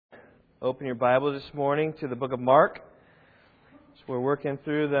open your Bible this morning to the book of Mark. So we're working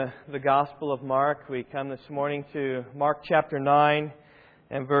through the Gospel of Mark. We come this morning to Mark chapter 9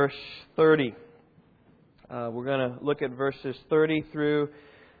 and verse 30. We're going to look at verses 30 through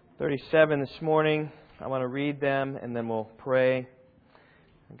 37 this morning. I want to read them and then we'll pray.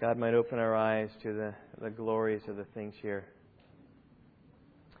 God might open our eyes to the glories of the things here.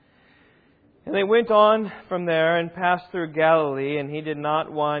 And they went on from there and passed through Galilee, and He did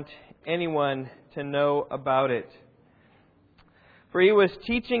not want anyone to know about it. For He was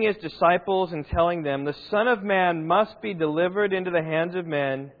teaching His disciples and telling them, "The Son of Man must be delivered into the hands of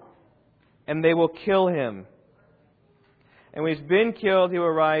men, and they will kill Him. And when He's been killed, He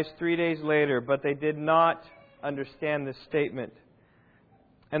will rise 3 days later." But they did not understand this statement,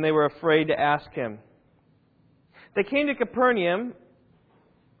 and they were afraid to ask Him. They came to Capernaum,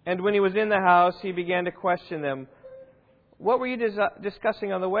 and when He was in the house, He began to question them. "What were you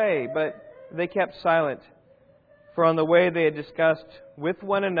discussing on the way?" But they kept silent. For on the way they had discussed with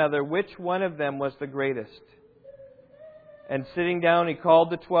one another which one of them was the greatest. And sitting down, He called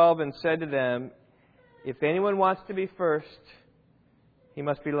the 12 and said to them, "If anyone wants to be first, he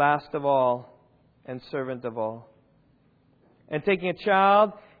must be last of all and servant of all." And taking a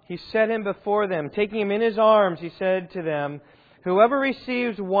child, He set him before them. Taking him in His arms, He said to them, "Whoever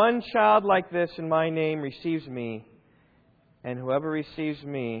receives one child like this in My name receives Me. And whoever receives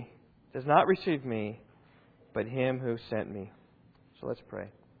Me does not receive Me, but Him who sent Me." So let's pray.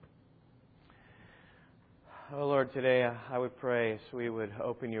 Oh Lord, today I would pray as we would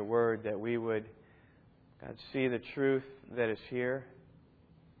open Your Word that we would, God, see the truth that is here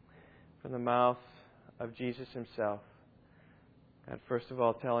from the mouth of Jesus Himself. God, first of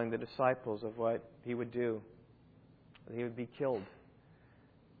all, telling the disciples of what He would do. That He would be killed.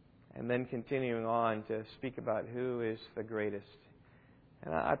 And then continuing on to speak about who is the greatest.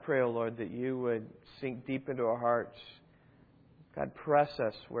 And I pray, O Lord, that You would sink deep into our hearts. God, press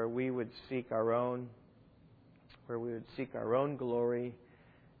us where we would seek our own glory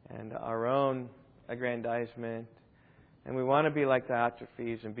and our own aggrandizement. And we want to be like the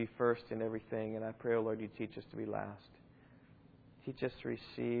Atrophies and be first in everything. And I pray, O Lord, You teach us to be last. Teach us to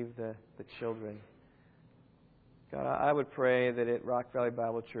receive the children. God, I would pray that at Rock Valley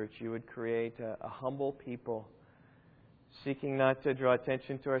Bible Church You would create a humble people, seeking not to draw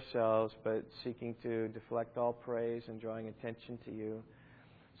attention to ourselves, but seeking to deflect all praise and drawing attention to You.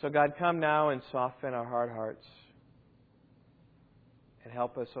 So God, come now and soften our hard hearts. And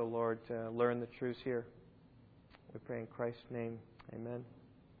help us, O Lord, to learn the truths here. We pray in Christ's name. Amen.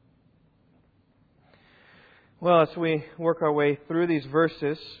 Well, as we work our way through these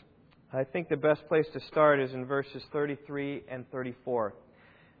verses, I think the best place to start is in verses 33 and 34.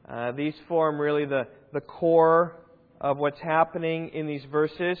 These form really the core of what's happening in these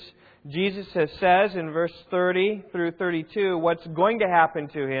verses. Jesus says in verse 30 through 32 what's going to happen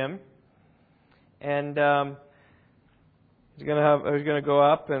to Him. And He's going to go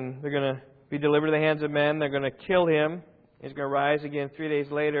up and they're going to be delivered to the hands of men. They're going to kill Him. He's going to rise again 3 days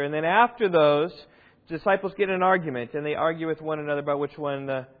later. And then after those, disciples get in an argument, and they argue with one another about which one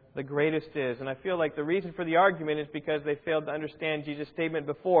the greatest is. And I feel like the reason for the argument is because they failed to understand Jesus' statement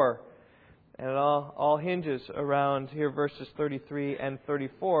before. And it all hinges around here verses 33 and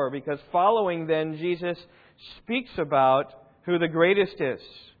 34. Because following then, Jesus speaks about who the greatest is,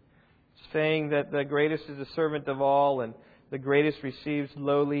 saying that the greatest is the servant of all, and the greatest receives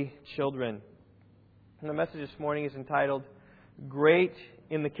lowly children. And the message this morning is entitled, "Great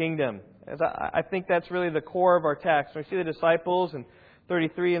in the Kingdom." As I think that's really the core of our text. We see the disciples in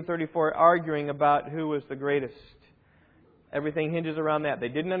 33 and 34 arguing about who was the greatest. Everything hinges around that. They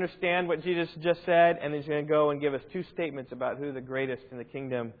didn't understand what Jesus just said, and He's going to go and give us two statements about who the greatest in the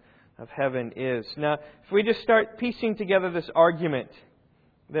kingdom of heaven is. Now, if we just start piecing together this argument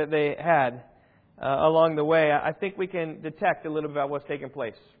that they had along the way, I think we can detect a little bit about what's taking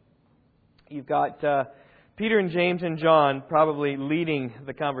place. You've got Peter and James and John probably leading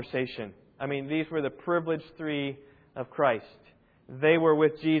the conversation. I mean, these were the privileged three of Christ. They were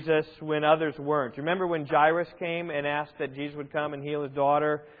with Jesus when others weren't. Remember when Jairus came and asked that Jesus would come and heal his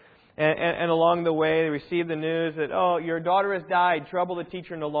daughter? And along the way, they received the news that, "Oh, your daughter has died. Trouble the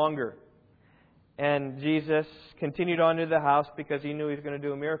teacher no longer." And Jesus continued on to the house because He knew He was going to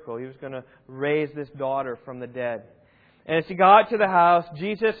do a miracle. He was going to raise this daughter from the dead. And as He got to the house,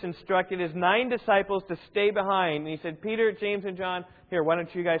 Jesus instructed His 9 disciples to stay behind. And He said, "Peter, James, and John, here, why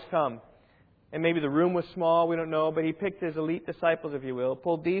don't you guys come?" And maybe the room was small, we don't know, but He picked His elite disciples, if you will,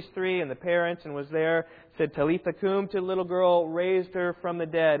 pulled these three and the parents and was there, said Talitha cum to the little girl, raised her from the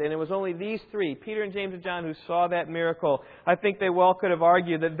dead. And it was only these three, Peter and James and John, who saw that miracle. I think they well could have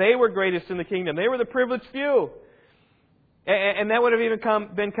argued that they were greatest in the kingdom. They were the privileged few. And that would have even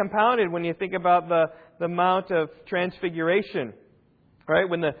been compounded when you think about the Mount of Transfiguration. Right?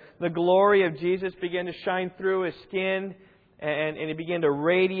 When the glory of Jesus began to shine through His skin, and He began to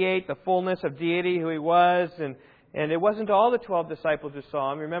radiate the fullness of deity, who He was. And it wasn't all the 12 disciples who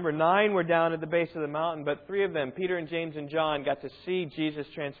saw Him. Remember, 9 were down at the base of the mountain, but 3 of them, Peter and James and John, got to see Jesus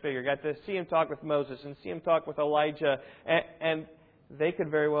transfigured, got to see Him talk with Moses and see Him talk with Elijah. And they could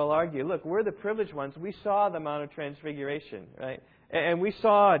very well argue, look, we're the privileged ones. We saw the Mount of Transfiguration, right? And we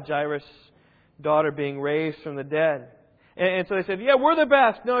saw Jairus' daughter being raised from the dead. And so they said, yeah, we're the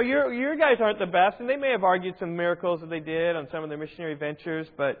best. No, your guys aren't the best. And they may have argued some miracles that they did on some of their missionary ventures,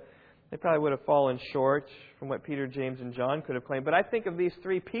 but they probably would have fallen short from what Peter, James, and John could have claimed. But I think of these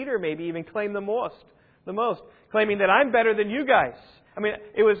three, Peter maybe even claimed the most, claiming that I'm better than you guys. I mean,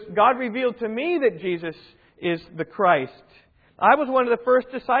 it was God revealed to me that Jesus is the Christ. I was one of the first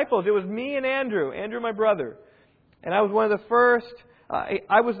disciples. It was me and Andrew, my brother. And I was one of the first.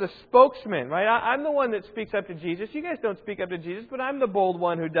 I was the spokesman, right? I'm the one that speaks up to Jesus. You guys don't speak up to Jesus, but I'm the bold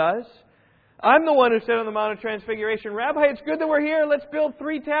one who does. I'm the one who said on the Mount of Transfiguration, Rabbi, it's good that we're here. Let's build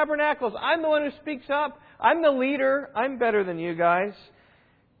 3 tabernacles. I'm the one who speaks up. I'm the leader. I'm better than you guys.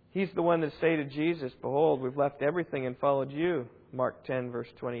 He's the one that say to Jesus, behold, we've left everything and followed you. Mark 10, verse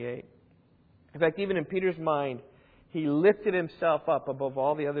 28. In fact, even in Peter's mind, he lifted himself up above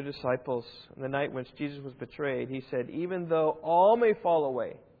all the other disciples. On the night when Jesus was betrayed, he said, even though all may fall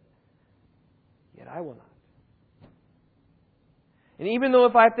away, yet I will not. And even though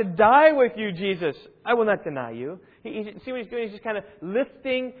if I have to die with you, Jesus, I will not deny you. See what he's doing? He's just kind of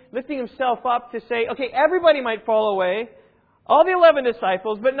lifting himself up to say, okay, everybody might fall away, all the 11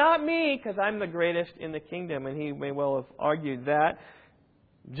 disciples, but not me, because I'm the greatest in the kingdom. And he may well have argued that.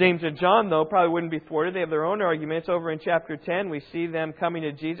 James and John, though, probably wouldn't be thwarted. They have their own arguments. Over in chapter 10, we see them coming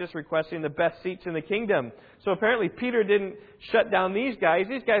to Jesus requesting the best seats in the kingdom. So apparently Peter didn't shut down these guys.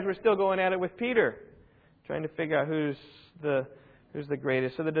 These guys were still going at it with Peter, trying to figure out who's the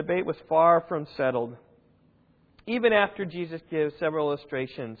greatest. So the debate was far from settled. Even after Jesus gives several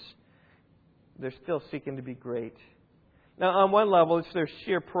illustrations, they're still seeking to be great. Now, on one level, it's their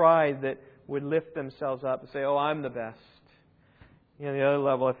sheer pride that would lift themselves up and say, oh, I'm the best. On the other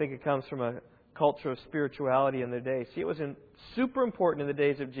level, I think it comes from a culture of spirituality in their day. See, it was super important in the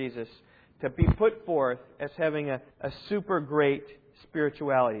days of Jesus to be put forth as having a super great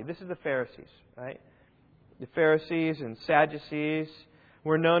spirituality. This is the Pharisees, right? The Pharisees and Sadducees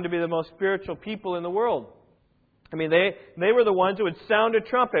were known to be the most spiritual people in the world. I mean, they were the ones who would sound a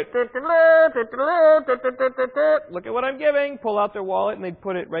trumpet. Look at what I'm giving. Pull out their wallet and they'd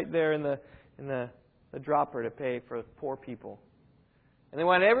put it right there in the dropper to pay for poor people. And they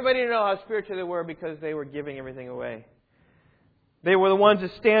wanted everybody to know how spiritual they were because they were giving everything away. They were the ones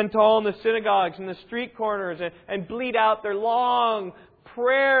that stand tall in the synagogues and the street corners and bleat out their long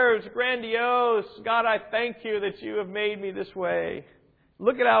prayers, grandiose. God, I thank you that you have made me this way.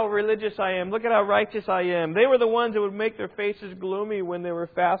 Look at how religious I am. Look at how righteous I am. They were the ones that would make their faces gloomy when they were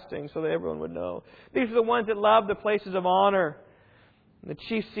fasting so that everyone would know. These are the ones that loved the places of honor, the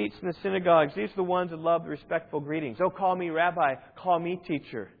chief seats in the synagogues. These are the ones that loved respectful greetings. Oh, call me rabbi. Call me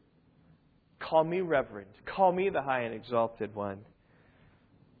teacher. Call me reverend. Call me the high and exalted one.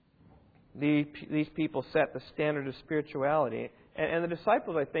 These people set the standard of spirituality. And the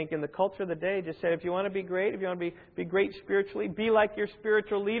disciples, I think, in the culture of the day just said, if you want to be great, if you want to be great spiritually, be like your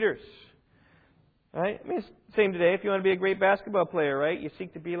spiritual leaders. Right? I mean, it's the same today. If you want to be a great basketball player, right? You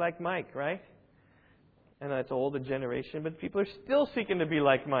seek to be like Mike, right? And that's old, a generation, but people are still seeking to be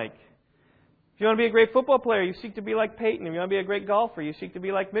like Mike. If you want to be a great football player, you seek to be like Peyton. If you want to be a great golfer, you seek to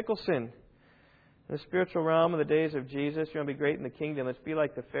be like Mickelson. In the spiritual realm of the days of Jesus, you want to be great in the kingdom, let's be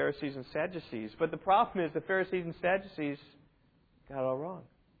like the Pharisees and Sadducees. But the problem is the Pharisees and Sadducees got it all wrong.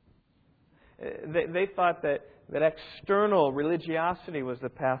 They thought that external religiosity was the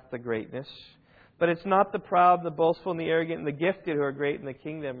path to greatness. But it's not the proud, the boastful, and the arrogant, and the gifted who are great in the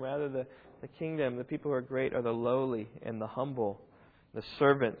kingdom. Rather, the kingdom, the people who are great are the lowly and the humble, the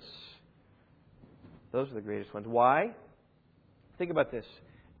servants. Those are the greatest ones. Why? Think about this.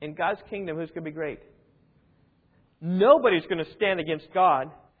 In God's kingdom, who's going to be great? Nobody's going to stand against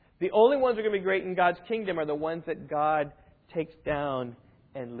God. The only ones who are going to be great in God's kingdom are the ones that God takes down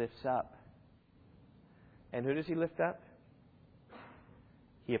and lifts up. And who does He lift up?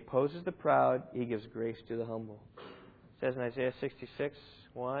 He opposes the proud. He gives grace to the humble. It says in Isaiah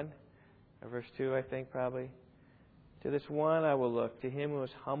 66:1, or verse 2, I think, probably. To this one I will look, to him who is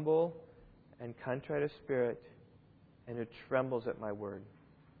humble and contrite of spirit, and who trembles at my word.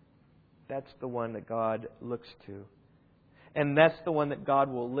 That's the one that God looks to. And that's the one that God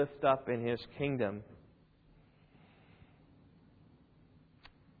will lift up in His kingdom.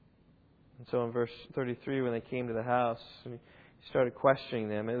 And so in verse 33, when they came to the house, He started questioning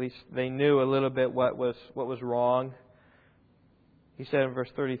them. At least they knew a little bit what was wrong. He said in verse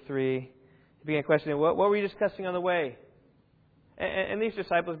 33, He began questioning, what were you discussing on the way? And these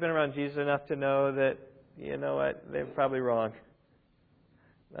disciples have been around Jesus enough to know that, you know what, they're probably wrong.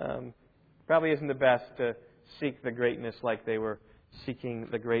 Probably isn't the best to seek the greatness like they were seeking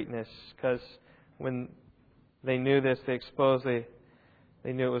the greatness. Because when they knew this, they exposed, they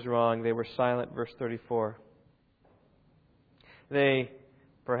knew it was wrong. They were silent, verse 34. They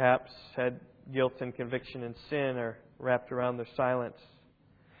perhaps had guilt and conviction and sin are wrapped around their silence.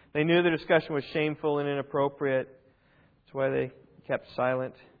 They knew the discussion was shameful and inappropriate. That's why they kept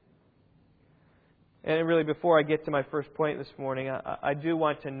silent. And really, before I get to my first point this morning, I do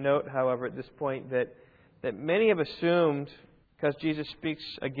want to note, however, at this point that many have assumed, because Jesus speaks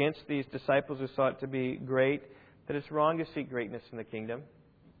against these disciples who sought to be great, that it's wrong to seek greatness in the kingdom.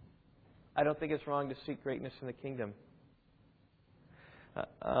 I don't think it's wrong to seek greatness in the kingdom.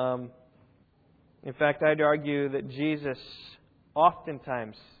 In fact, I'd argue that Jesus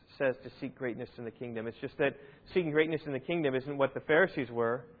oftentimes says to seek greatness in the kingdom. It's just that seeking greatness in the kingdom isn't what the Pharisees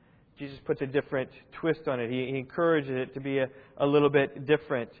were. Jesus puts a different twist on it. He encourages it to be a little bit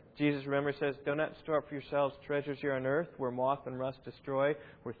different. Jesus, remember, says, do not store up for yourselves treasures here on earth where moth and rust destroy,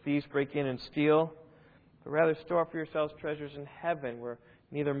 where thieves break in and steal. But rather store up for yourselves treasures in heaven where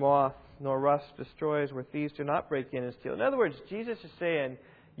neither moth nor rust destroys, where thieves do not break in and steal. In other words, Jesus is saying,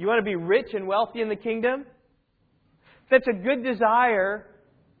 you want to be rich and wealthy in the kingdom? That's a good desire.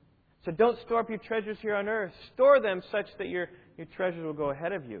 So don't store up your treasures here on earth. Store them such that your treasures will go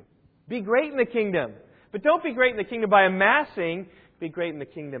ahead of you. Be great in the kingdom. But don't be great in the kingdom by amassing. Be great in the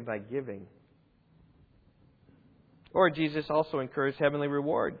kingdom by giving. Or Jesus also encouraged heavenly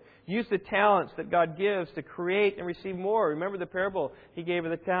reward. Use the talents that God gives to create and receive more. Remember the parable He gave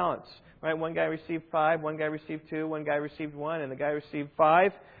of the talents. Right? One guy received 5, one guy received 2, one guy received 1, and the guy received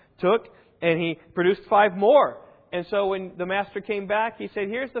 5 took and he produced 5 more. And so when the master came back, he said,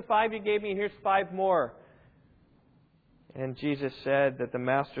 here's the 5 you gave me, and here's 5 more. And Jesus said that the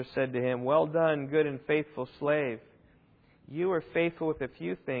master said to him, well done, good and faithful slave. You are faithful with a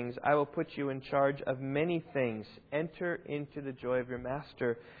few things. I will put you in charge of many things. Enter into the joy of your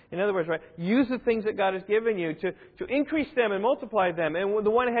master. In other words, right, use the things that God has given you to increase them and multiply them. And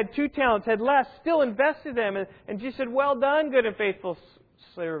the one who had 2 talents, had less, still invested them. And Jesus said, well done, good and faithful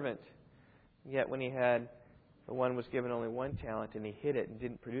servant. Yet when the one was given only 1 talent and he hid it and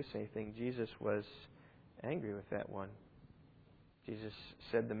didn't produce anything, Jesus was angry with that one. Jesus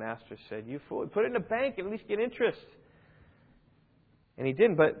said, the master said, you fool, put it in a bank and at least get interest. And he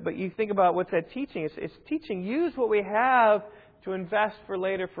didn't. But you think about what's that teaching? It's teaching, use what we have to invest for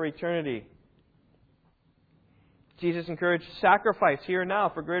later, for eternity. Jesus encouraged sacrifice here and now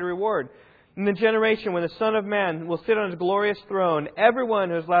for greater reward. In the generation when the Son of Man will sit on His glorious throne, everyone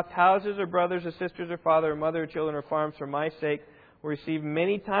who has left houses or brothers or sisters or father or mother or children or farms for my sake will receive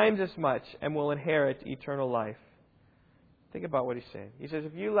many times as much and will inherit eternal life. Think about what He's saying. He says,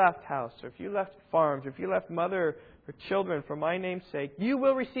 if you left house, or if you left farms, or if you left mother or children for my name's sake, you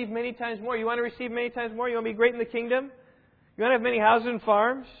will receive many times more. You want to receive many times more? You want to be great in the kingdom? You want to have many houses and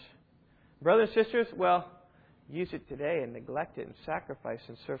farms? Brothers and sisters? Well, use it today and neglect it and sacrifice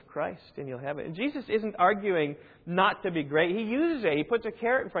and serve Christ and you'll have it. And Jesus isn't arguing not to be great. He uses it. He puts a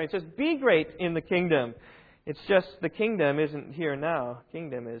carrot in front. He says, be great in the kingdom. It's just the kingdom isn't here now.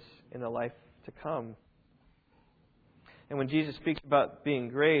 Kingdom is in the life to come. And when Jesus speaks about being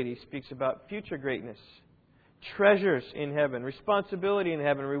great, He speaks about future greatness. Treasures in heaven, responsibility in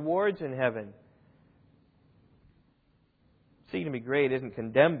heaven, rewards in heaven. Seeking to be great isn't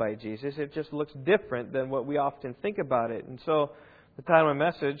condemned by Jesus. It just looks different than what we often think about it. And so the title of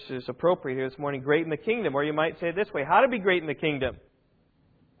my message is appropriate here this morning, Great in the Kingdom. Or you might say it this way, how to be great in the kingdom.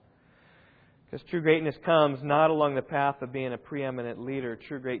 Because true greatness comes not along the path of being a preeminent leader.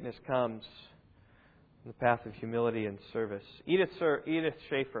 True greatness comes in the path of humility and service. Edith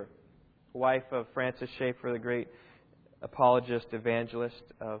Schaeffer, wife of Francis Schaeffer, the great apologist, evangelist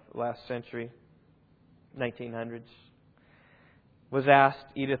of last century, 1900s, was asked,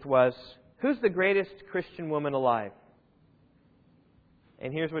 Edith was, who's the greatest Christian woman alive?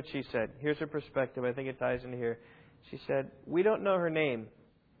 And here's what she said. Here's her perspective. I think it ties into here. She said, we don't know her name.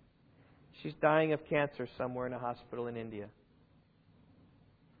 She's dying of cancer somewhere in a hospital in India.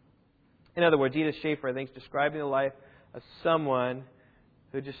 In other words, Edith Schaefer, I think, is describing the life of someone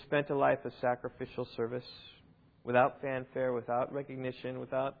who just spent a life of sacrificial service without fanfare, without recognition,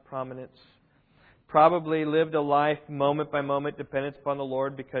 without prominence. Probably lived a life moment by moment dependent upon the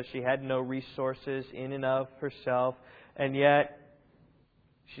Lord because she had no resources in and of herself. And yet,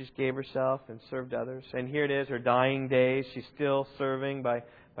 she just gave herself and served others. And here it is, her dying days. She's still serving by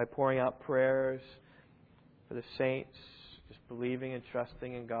pouring out prayers for the saints, just believing and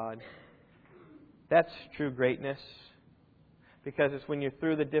trusting in God. That's true greatness. Because it's when you're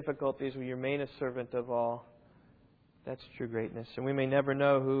through the difficulties when you remain a servant of all. That's true greatness. And we may never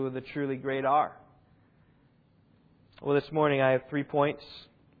know who the truly great are. Well, this morning I have 3 points.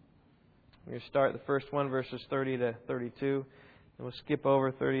 We're going to start the first one, verses 30 to 32. And we'll skip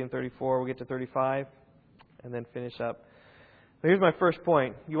over 30 and 34. We'll get to 35 and then finish up. But here's my first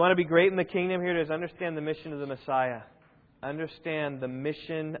point. You want to be great in the kingdom? Here it is. Understand the mission of the Messiah. Understand the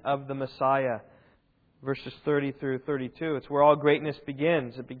mission of the Messiah. Verses 30 through 32. It's where all greatness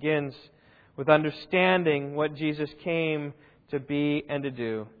begins. It begins with understanding what Jesus came to be and to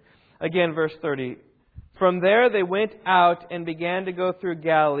do. Again, verse 30. From there they went out and began to go through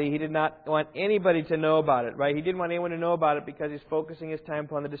Galilee. He did not want anybody to know about it, right? He didn't want anyone to know about it because he's focusing his time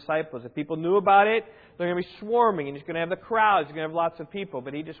upon the disciples. If people knew about it, they're going to be swarming and he's going to have the crowds. He's going to have lots of people.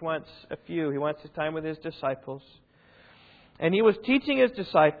 But he just wants a few. He wants his time with his disciples. And he was teaching his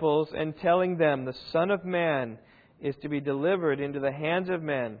disciples and telling them, the Son of Man is to be delivered into the hands of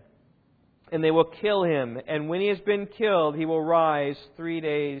men. And they will kill him. And when he has been killed, he will rise 3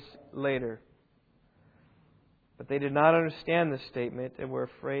 days later. But they did not understand this statement and were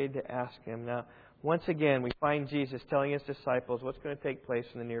afraid to ask him. Now, once again, we find Jesus telling his disciples what's going to take place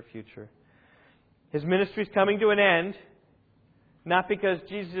in the near future. His ministry is coming to an end, not because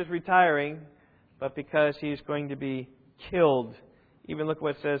Jesus is retiring, but because he's going to be killed. Even look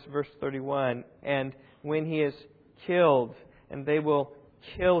what it says, verse 31. And when he is killed, and they will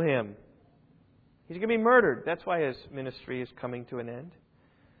kill him. He's going to be murdered. That's why his ministry is coming to an end.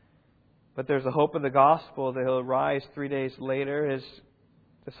 But there's a hope of the gospel that he'll rise 3 days later. His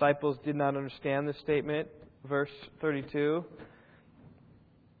disciples did not understand this statement. Verse 32.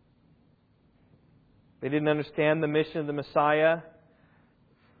 They didn't understand the mission of the Messiah.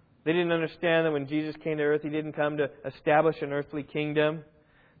 They didn't understand that when Jesus came to earth, He didn't come to establish an earthly kingdom.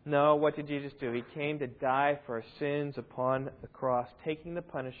 No, what did Jesus do? He came to die for our sins upon the cross, taking the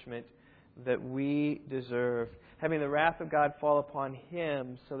punishment that we deserve, having the wrath of God fall upon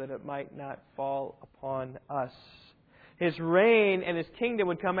Him so that it might not fall upon us. His reign and His kingdom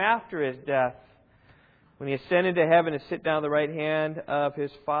would come after His death, when He ascended to heaven to sit down at the right hand of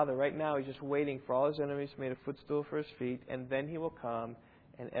His Father. Right now He's just waiting for all His enemies to make a footstool for His feet, and then He will come,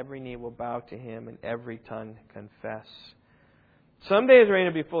 and every knee will bow to Him, and every tongue confess. Someday His reign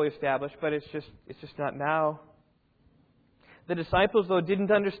will be fully established, but it's just not now. The disciples, though,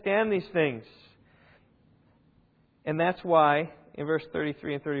 didn't understand these things. And that's why, in verse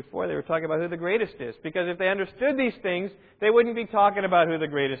 33 and 34, they were talking about who the greatest is. Because if they understood these things, they wouldn't be talking about who the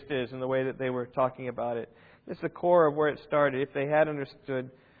greatest is in the way that they were talking about it. This is the core of where it started. If they had understood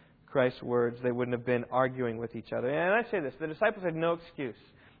Christ's words, they wouldn't have been arguing with each other. And I say this, the disciples had no excuse.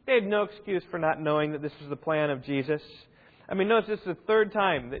 They had no excuse for not knowing that this was the plan of Jesus. I mean, notice this is the third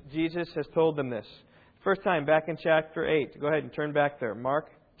time that Jesus has told them this. First time, back in chapter 8. Go ahead and turn back there. Mark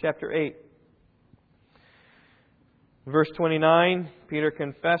chapter 8. Verse 29, Peter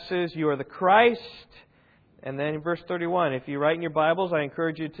confesses, "You are the Christ." And then in verse 31, if you write in your Bibles, I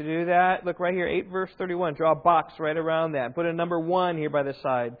encourage you to do that. Look right here, 8 verse 31. Draw a box right around that. Put a number 1 here by the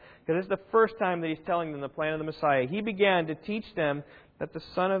side. Because this is the first time that He's telling them the plan of the Messiah. He began to teach them that the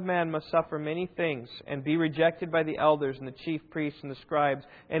Son of Man must suffer many things and be rejected by the elders and the chief priests and the scribes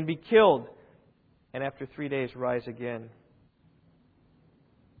and be killed, and after 3 days rise again.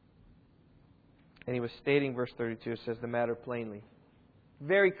 And He was stating, verse 32 says the matter plainly.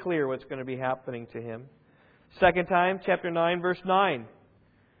 Very clear what's going to be happening to Him. Second time, chapter 9, verse 9.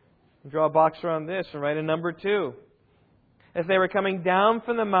 Draw a box around this and write a number 2. As they were coming down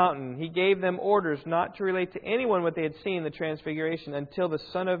from the mountain, He gave them orders not to relate to anyone what they had seen in the transfiguration until the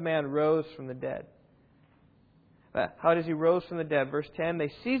Son of Man rose from the dead. How does He rose from the dead? Verse 10,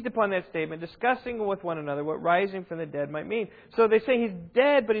 they seized upon that statement, discussing with one another what rising from the dead might mean. So they say He's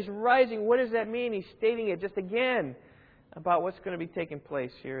dead, but He's rising. What does that mean? He's stating it just again about what's going to be taking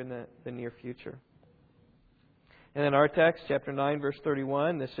place here in the near future. And then our text, chapter 9, verse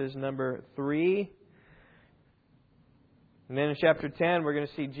 31, this is number 3. And then in chapter 10, we're going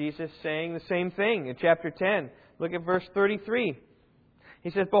to see Jesus saying the same thing. In chapter 10, look at verse 33. He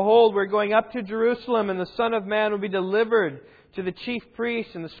says, "Behold, we're going up to Jerusalem, and the Son of Man will be delivered to the chief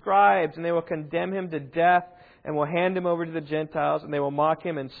priests and the scribes, and they will condemn Him to death, and will hand Him over to the Gentiles, and they will mock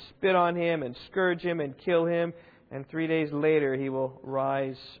Him, and spit on Him, and scourge Him, and kill Him, and 3 days later He will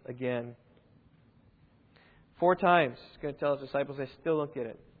rise again." 4 times He's going to tell His disciples, they still don't get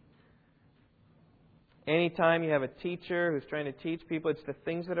it. Anytime you have a teacher who's trying to teach people, it's the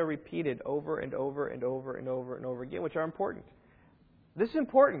things that are repeated over and over and over and over and over again, which are important. This is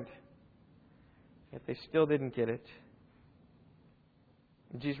important. Yet they still didn't get it.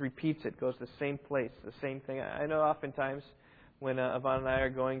 And Jesus repeats it, goes to the same place, the same thing. I know oftentimes when Yvonne and I are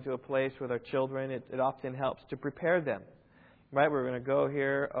going to a place with our children, it often helps to prepare them. Right? We're going to go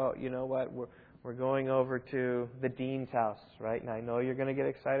here. Oh, you know what? We're going over to the dean's house, right? And I know you're going to get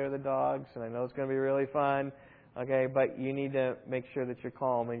excited with the dogs, and I know it's going to be really fun. Okay, but you need to make sure that you're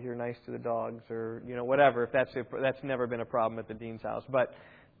calm and you're nice to the dogs, or whatever. If that's never been a problem at the dean's house, but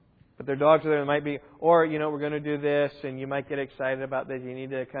their dogs are there. It might be, or we're going to do this, and you might get excited about this. You need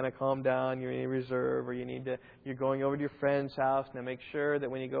to kind of calm down. You need to reserve, or you're going over to your friend's house. Now make sure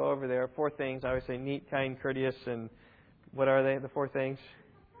that when you go over there, 4 things. I always say neat, kind, courteous, and what are they? The 4 things.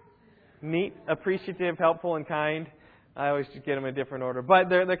 Neat, appreciative, helpful, and kind. I always just get them in a different order. But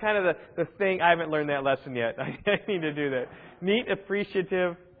they're kind of the thing. I haven't learned that lesson yet. I need to do that. Neat,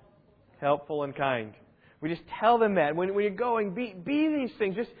 appreciative, helpful, and kind. We just tell them that. When you're going, be these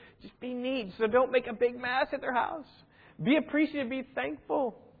things. Just be neat. So don't make a big mess at their house. Be appreciative. Be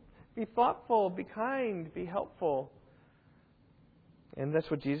thankful. Be thoughtful. Be kind. Be helpful. And that's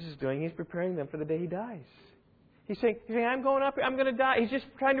what Jesus is doing. He's preparing them for the day He dies. He's saying, I'm going up, I'm going to die. He's just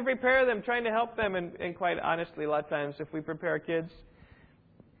trying to prepare them, trying to help them. And quite honestly, a lot of times if we prepare our kids,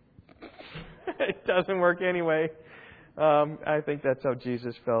 it doesn't work anyway. I think that's how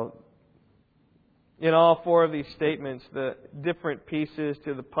Jesus felt. In all 4 of these statements, the different pieces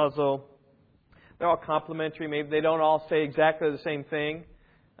to the puzzle, they're all complementary. Maybe they don't all say exactly the same thing.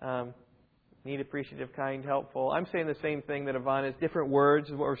 Neat, appreciative, kind, helpful. I'm saying the same thing that Yvonne is. Different words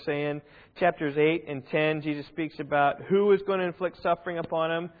is what we're saying. Chapters 8 and 10, Jesus speaks about who is going to inflict suffering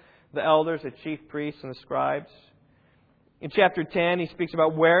upon Him. The elders, the chief priests, and the scribes. In chapter 10, He speaks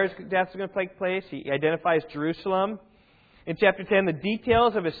about where His death is going to take place. He identifies Jerusalem. In chapter 10, the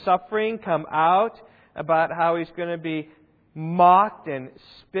details of His suffering come out about how He's going to be mocked and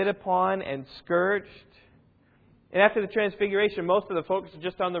spit upon and scourged. And after the transfiguration, most of the focus is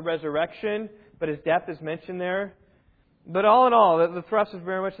just on the resurrection, but His death is mentioned there. But all in all, the thrust is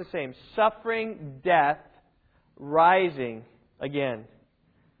very much the same. Suffering, death, rising again.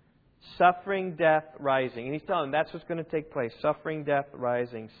 Suffering, death, rising. And He's telling them that's what's going to take place. Suffering, death,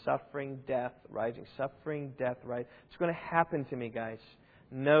 rising. Suffering, death, rising. Suffering, death, rising. It's going to happen to me, guys.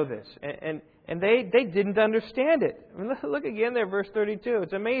 Know this. And they didn't understand it. I mean, look again there, verse 32.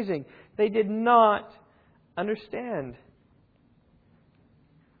 It's amazing. They did not understand.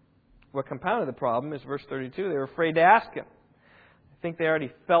 What compounded the problem is verse 32. They were afraid to ask Him. I think they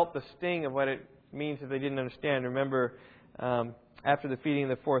already felt the sting of what it means if they didn't understand. Remember, after the feeding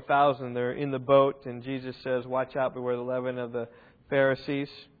of the 4,000, they're in the boat, and Jesus says, "Watch out, beware the leaven of the Pharisees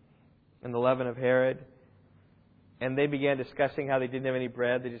and the leaven of Herod." And they began discussing how they didn't have any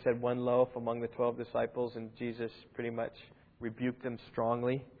bread. They just had 1 loaf among the 12 disciples, and Jesus pretty much rebuked them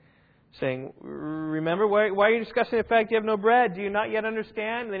strongly, saying, "Remember, why are you discussing the fact you have no bread? Do you not yet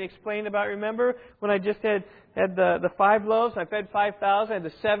understand?" And then He explained about, remember, when I just had the 5 loaves, I fed 5,000, I had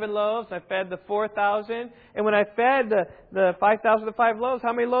the 7 loaves, I fed the 4,000. And when I fed the 5,000 with the 5 loaves,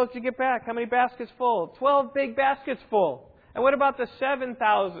 how many loaves did you get back? How many baskets full? 12 big baskets full. And what about the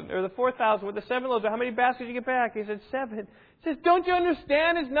 7,000 or the 4,000 with the 7 loaves? How many baskets did you get back? He said, 7. He says, don't you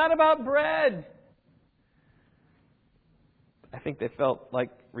understand? It's not about bread. I think they felt like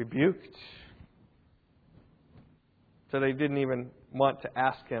rebuked. So they didn't even want to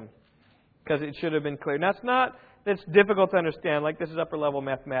ask Him, because it should have been clear. Now, it's difficult to understand. Like, this is upper level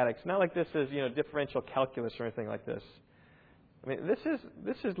mathematics. Not like this is, differential calculus or anything like this. I mean,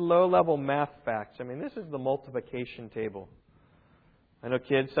 this is low level math facts. I mean, this is the multiplication table. I know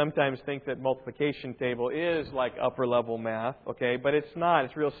kids sometimes think that multiplication table is like upper level math, okay? But it's not.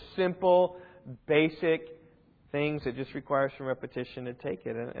 It's real simple, basic things that just require some repetition to take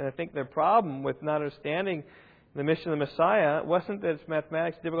it. And I think their problem with not understanding the mission of the Messiah wasn't that it's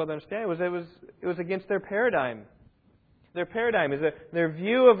mathematics difficult to understand. It was against their paradigm. Their paradigm is their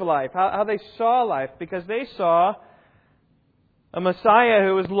view of life, how they saw life, because they saw a Messiah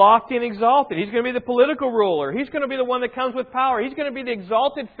who was lofty and exalted. He's going to be the political ruler. He's going to be the one that comes with power. He's going to be the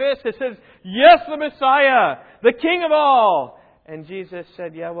exalted fist that says, "Yes, the Messiah, the King of all." And Jesus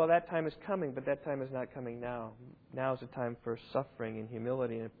said, yeah, well, that time is coming, but that time is not coming now. Now is the time for suffering and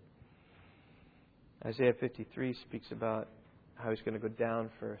humility. And Isaiah 53 speaks about how He's going to go down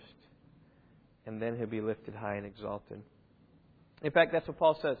first, and then He'll be lifted high and exalted. In fact, that's what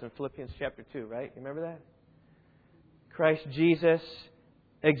Paul says in Philippians chapter 2, right? You remember that? Christ Jesus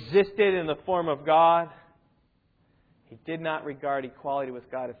existed in the form of God. He did not regard equality with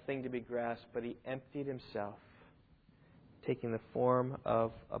God a thing to be grasped, but He emptied Himself, taking the form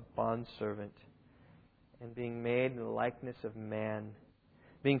of a bondservant and being made in the likeness of man.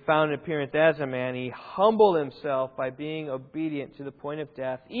 Being found in appearance as a man, He humbled Himself by being obedient to the point of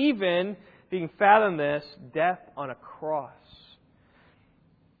death, even being found in this, death on a cross.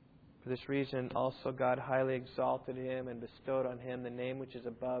 For this reason, also God highly exalted Him and bestowed on Him the name which is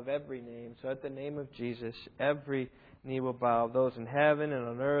above every name. So at the name of Jesus, every knee will bow, those in heaven and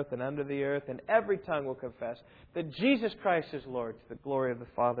on earth and under the earth, and every tongue will confess that Jesus Christ is Lord, to the glory of the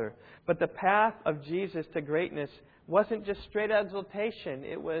Father. But the path of Jesus to greatness wasn't just straight exaltation.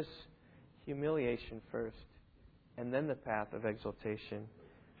 It was humiliation first, and then the path of exaltation.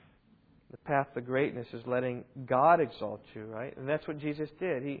 The path to greatness is letting God exalt you, right? And that's what Jesus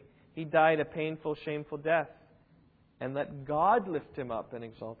did. He died a painful, shameful death, and let God lift Him up and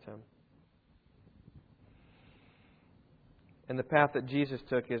exalt Him. And the path that Jesus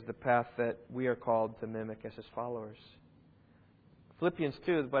took is the path that we are called to mimic as His followers. Philippians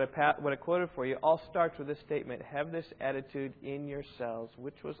 2, what I quoted for you, all starts with this statement: have this attitude in yourselves,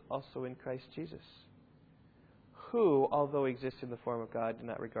 which was also in Christ Jesus, who, although He existed in the form of God, did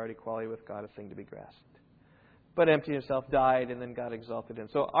not regard equality with God a thing to be grasped, but emptied Himself, died, and then God exalted Him.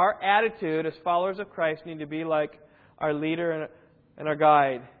 So our attitude as followers of Christ need to be like our leader and our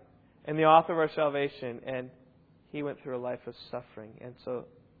guide and the author of our salvation. And He went through a life of suffering. And so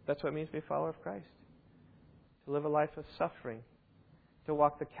that's what it means to be a follower of Christ. To live a life of suffering. To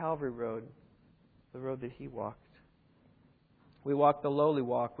walk the Calvary road, the road that He walked. We walk the lowly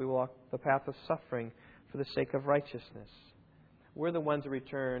walk. We walk the path of suffering for the sake of righteousness. We're the ones that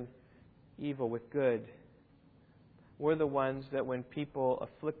return evil with good. We're the ones that when people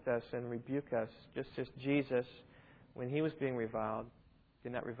afflict us and rebuke us, just as Jesus, when He was being reviled,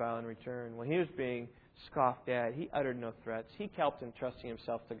 did not revile in return. When He was being scoffed at, He uttered no threats. He kept entrusting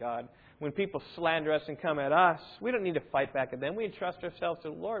Himself to God. When people slander us and come at us, we don't need to fight back at them. We entrust ourselves to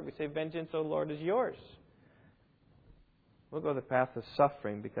the Lord. We say, vengeance, O Lord, is yours. We'll go the path of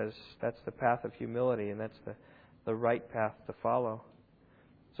suffering because that's the path of humility, and that's the right path to follow.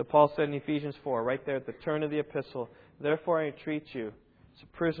 So Paul said in Ephesians 4, right there at the turn of the epistle, therefore I entreat you, as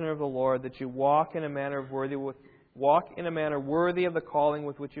a prisoner of the Lord, that you walk in a manner worthy of the calling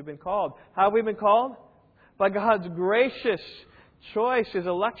with which you've been called. How have we been called? By God's gracious choice, His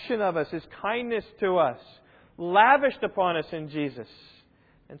election of us, His kindness to us, lavished upon us in Jesus.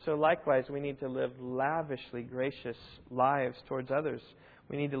 And so likewise, we need to live lavishly gracious lives towards others.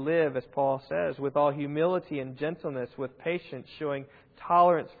 We need to live, as Paul says, with all humility and gentleness, with patience, showing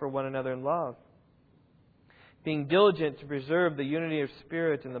tolerance for one another in love, being diligent to preserve the unity of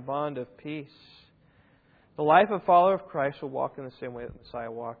spirit and the bond of peace. The life of a follower of Christ will walk in the same way that the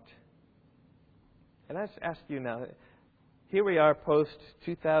Messiah walked. And I just ask you now, here we are post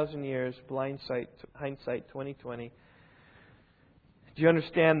 2,000 years, hindsight 2020. Do you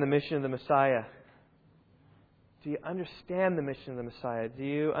understand the mission of the Messiah? Do you understand the mission of the Messiah? Do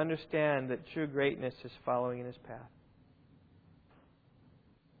you understand that true greatness is following in His path?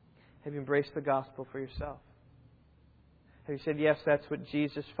 Have you embraced the gospel for yourself? Have you said, yes, that's what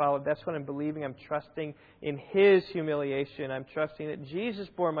Jesus followed. That's what I'm believing. I'm trusting in His humiliation. I'm trusting that Jesus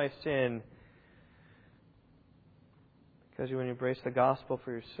bore my sin. Because when you embrace the gospel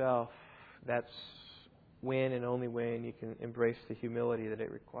for yourself, that's when and only when you can embrace the humility that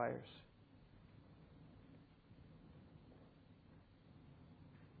it requires.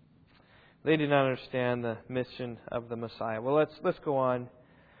 They did not understand the mission of the Messiah. Well, let's go on.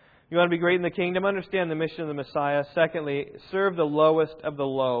 You want to be great in the kingdom? Understand the mission of the Messiah. Secondly, serve the lowest of the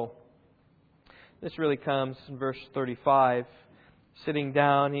low. This really comes in verse 35. Sitting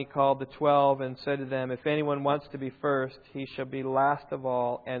down, He called the 12 and said to them, if anyone wants to be first, he shall be last of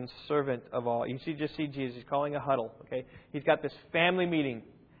all and servant of all. You just see Jesus. He's calling a huddle. Okay, He's got this family meeting.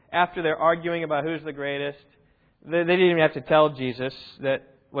 After they're arguing about who's the greatest, they didn't even have to tell Jesus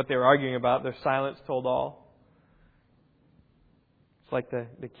that what they were arguing about. Their silence told all. It's like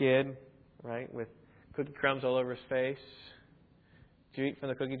the kid, right, with cookie crumbs all over his face. Do you eat from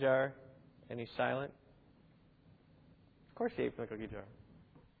the cookie jar? And he's silent. Of course he ate from the cookie jar.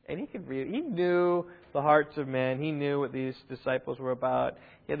 And he could read. He knew the hearts of men. He knew what these disciples were about.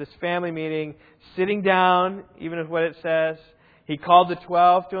 He had this family meeting, sitting down, even as what it says. He called the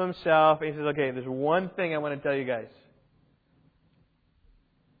 12 to Himself, and He says, okay, there's one thing I want to tell you guys.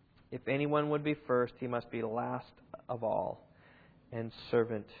 If anyone would be first, he must be last of all and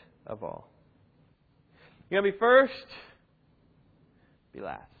servant of all. You're going to be first, be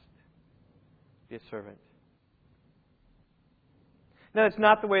last. Be a servant. Now, it's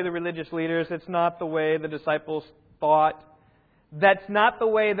not the way the religious leaders, it's not the way the disciples thought. That's not the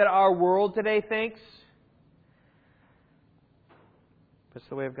way that our world today thinks. But it's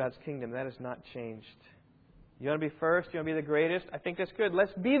the way of God's kingdom. That has not changed. You want to be first? You want to be the greatest? I think that's good.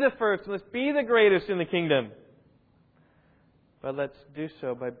 Let's be the first. Let's be the greatest in the kingdom. But let's do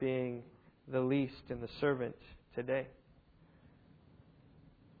so by being the least and the servant today.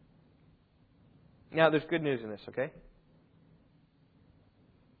 Now, there's good news in this, okay?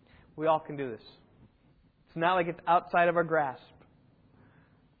 We all can do this. It's not like it's outside of our grasp.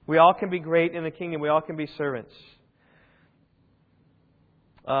 We all can be great in the kingdom. We all can be servants.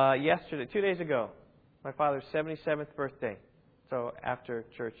 Yesterday, 2 days ago, my father's 77th birthday. So after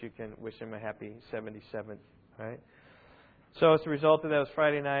church, you can wish him a happy 77th, right? So as a result of that, it was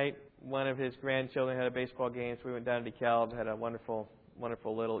Friday night. One of his grandchildren had a baseball game, so we went down to DeKalb, had a wonderful,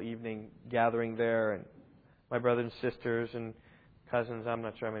 wonderful little evening gathering there, and my brothers and sisters and cousins, I'm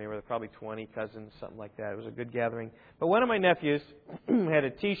not sure how many were there, probably 20 cousins, something like that. It was a good gathering. But one of my nephews had a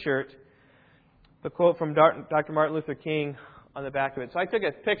T-shirt, the quote from Dr. Martin Luther King on the back of it. So I took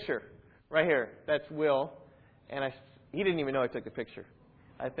a picture right here. That's Will, and he didn't even know I took the picture.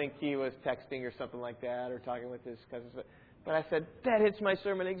 I think he was texting or something like that, or talking with his cousins. But I said, that hits my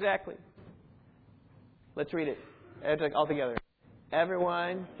sermon exactly. Let's read it all together.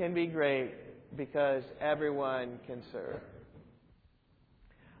 Everyone can be great because everyone can serve.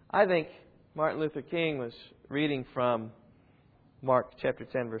 I think Martin Luther King was reading from Mark chapter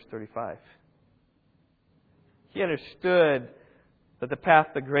 10, verse 35. He understood that the path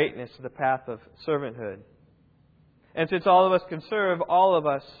to greatness is the path of servanthood. And since all of us can serve, all of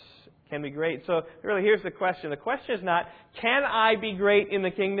us can be great. So really, here's the question. The question is not, can I be great in the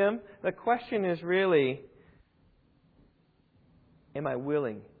kingdom? The question is really, am I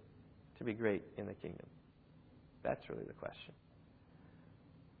willing to be great in the kingdom? That's really the question.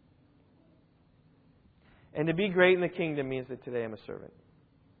 And to be great in the kingdom means that today I'm a servant.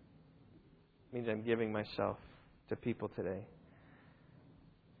 It means I'm giving myself to people today.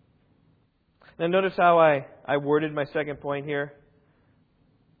 Now notice how I worded my second point here.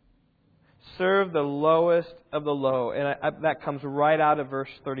 Serve the lowest of the low. And that comes right out of verse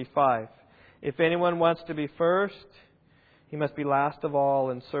 35. If anyone wants to be first, he must be last of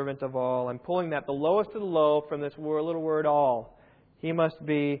all and servant of all. I'm pulling that, the lowest of the low, from this little word all. He must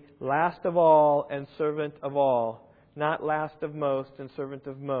be last of all and servant of all. Not last of most and servant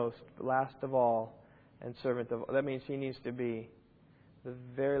of most, but last of all and servant of all. That means he needs to be the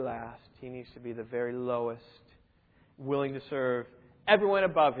very last. He needs to be the very lowest, willing to serve everyone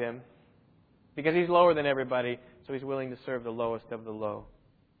above him, because he's lower than everybody, so he's willing to serve the lowest of the low.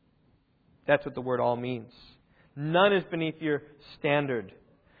 That's what the word all means. None is beneath your standard.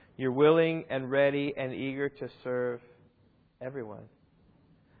 You're willing and ready and eager to serve everyone.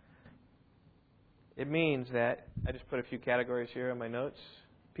 It means that, I just put a few categories here in my notes.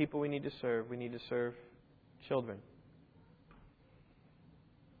 People we need to serve. We need to serve children.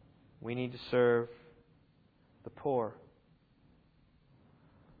 We need to serve the poor.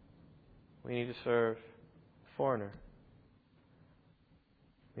 We need to serve the foreigner.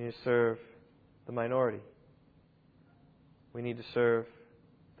 We need to serve the minority. We need to serve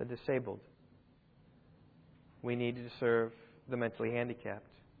the disabled. We need to serve the mentally handicapped.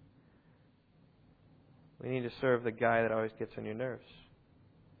 We need to serve the guy that always gets on your nerves.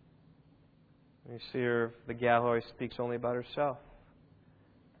 We need to serve the gal who always speaks only about herself.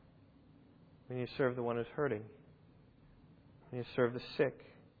 We need to serve the one who's hurting. We need to serve the sick.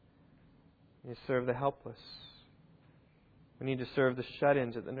 We need to serve the helpless. We need to serve the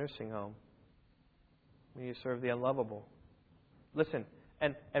shut-ins at the nursing home. We need to serve the unlovable. Listen,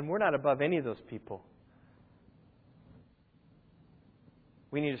 and we're not above any of those people.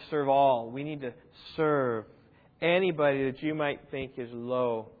 We need to serve all. We need to serve anybody that you might think is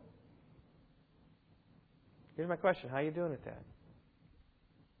low. Here's my question. How are you doing at that?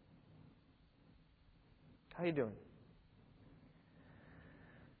 How are you doing?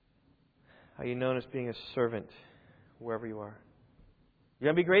 Are you known as being a servant wherever you are? You're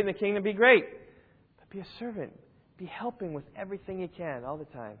going to be great in the kingdom? Be great. But be a servant. Be helping with everything you can all the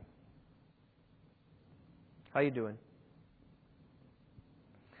time. How are you doing?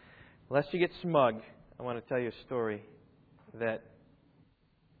 Lest you get smug, I want to tell you a story that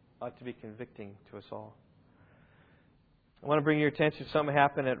ought to be convicting to us all. I want to bring your attention to something that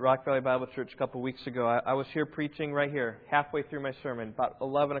happened at Rock Valley Bible Church a couple of weeks ago. I was here preaching right here, halfway through my sermon, about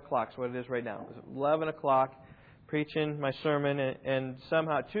 11 o'clock is what it is right now. It was 11 o'clock, preaching my sermon, and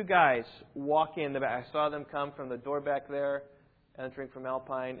somehow two guys walk in the back. I saw them come from the door back there, entering from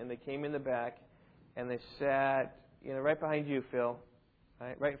Alpine, and they came in the back, and they sat, right behind you, Phil,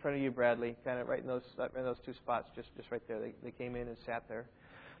 right in front of you, Bradley, kind of right in those two spots, just right there. They came in and sat there.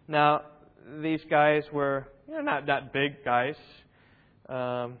 Now, these guys were, not big guys.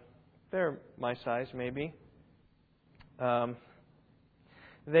 They're my size, maybe.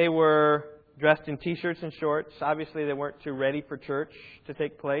 They were dressed in T-shirts and shorts. Obviously, they weren't too ready for church to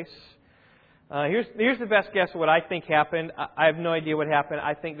take place. Here's the best guess of what I think happened. I have no idea what happened.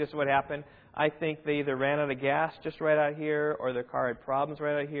 I think this is what happened. I think they either ran out of gas just right out here, or their car had problems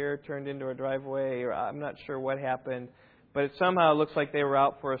right out here, turned into a driveway, or I'm not sure what happened. But it somehow looks like they were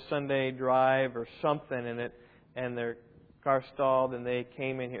out for a Sunday drive or something in it, and their car stalled, and they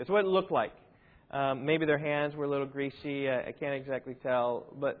came in here. It's what it looked like. Maybe their hands were a little greasy. I can't exactly tell.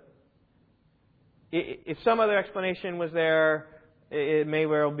 But if some other explanation was there, it may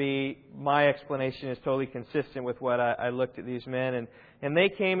well be my explanation is totally consistent with what I looked at these men. And they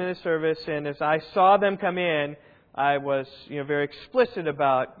came in the service, and as I saw them come in, I was very explicit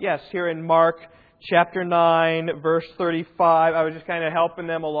about, yes, here in Mark chapter 9, verse 35, I was just kind of helping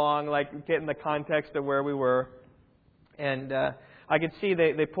them along, like getting the context of where we were. And I could see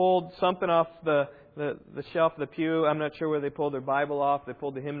they pulled something off the shelf of the pew. I'm not sure where they pulled their Bible off. They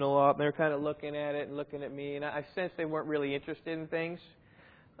pulled the hymnal off. They were kind of looking at it and looking at me. And I sensed they weren't really interested in things.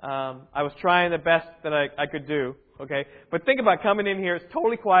 I was trying the best that I could do. Okay? But think about coming in here. It's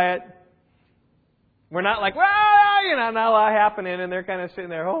totally quiet. We're not like, not a lot happening, and they're kind of sitting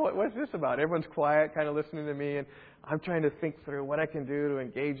there, what's this about? Everyone's quiet, kind of listening to me, and I'm trying to think through what I can do to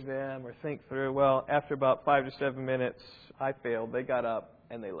engage them or think through. Well, after about 5 to 7 minutes, I failed. They got up,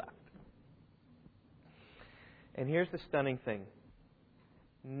 and they left. And here's the stunning thing.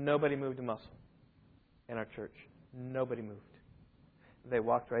 Nobody moved a muscle in our church. Nobody moved. They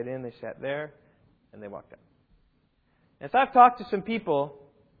walked right in, they sat there, and they walked out. And so I've talked to some people.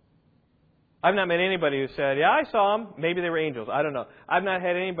 I've not met anybody who said, yeah, I saw them. Maybe they were angels. I don't know. I've not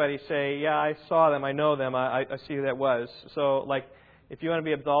had anybody say, yeah, I saw them. I know them. I see who that was. So, if you want to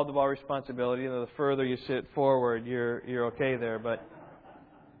be absolved of all responsibility, the further you sit forward, you're okay there. But,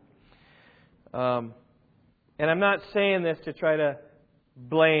 and I'm not saying this to try to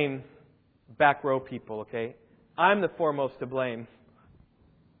blame back row people, okay? I'm the foremost to blame.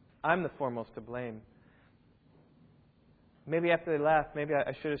 I'm the foremost to blame. Maybe after they left, maybe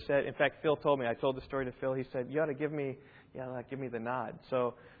I should have said. In fact, Phil told me. I told the story to Phil. He said, "You ought to give me the nod."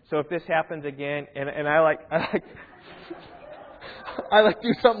 So if this happens again, and I like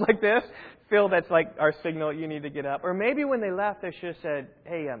do something like this, Phil, that's like our signal. You need to get up. Or maybe when they left, they should have said,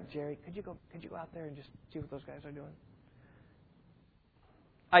 "Hey, Jerry, could you go out there and just see what those guys are doing?"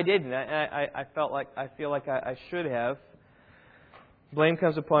 I didn't. I feel like I should have. Blame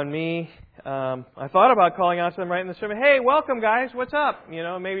comes upon me. I thought about calling out to them right in the sermon. Hey, welcome, guys. What's up?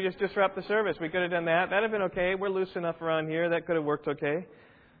 Maybe just disrupt the service. We could have done that. That'd have been okay. We're loose enough around here. That could have worked okay.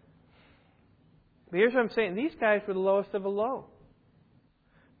 But here's what I'm saying. These guys were the lowest of the low.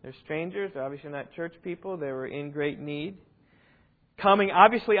 They're strangers. They're obviously not church people. They were in great need. Coming,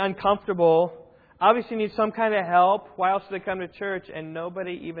 obviously uncomfortable. Obviously need some kind of help. Why else did they come to church? And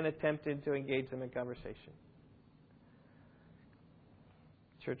nobody even attempted to engage them in conversation.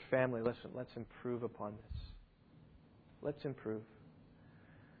 Church family, listen, let's improve upon this. Let's improve.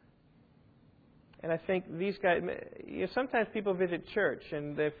 And I think these guys, sometimes people visit church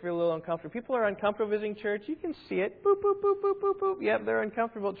and they feel a little uncomfortable. People are uncomfortable visiting church. You can see it. Boop, boop, boop, boop, boop, boop. Yep, they're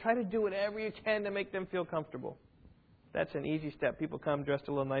uncomfortable. Try to do whatever you can to make them feel comfortable. That's an easy step. People come dressed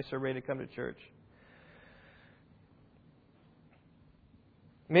a little nicer, ready to come to church.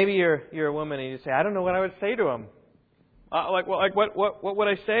 Maybe you're a woman and you say, I don't know what I would say to them. What would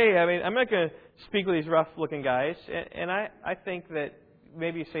I say? I mean, I'm not going to speak with these rough-looking guys. And I think that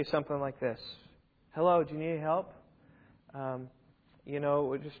maybe you say something like this. Hello, do you need help? We're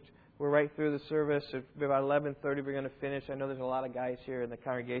right through the service. At about 11:30, we're going to finish. I know there's a lot of guys here in the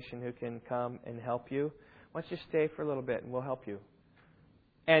congregation who can come and help you. Why don't you stay for a little bit and we'll help you?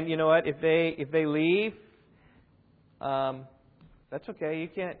 And you know what? If they leave, that's okay.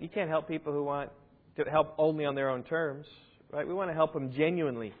 You can't help people who want to help only on their own terms, right? We want to help them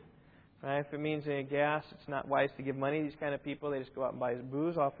genuinely, right? If it means any gas, it's not wise to give money to these kind of people. They just go out and buy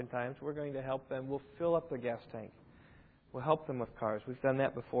booze oftentimes. We're going to help them. We'll fill up their gas tank. We'll help them with cars. We've done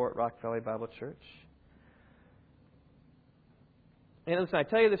that before at Rock Valley Bible Church. And listen, I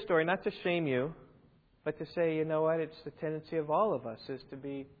tell you this story not to shame you, but to say, you know what, it's the tendency of all of us is to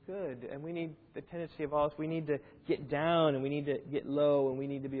be good. And we need the tendency of all of us. We need to get down and we need to get low and we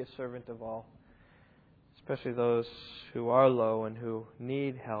need to be a servant of all. Especially those who are low and who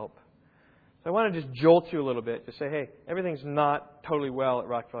need help. So I want to just jolt you a little bit to say, hey, everything's not totally well at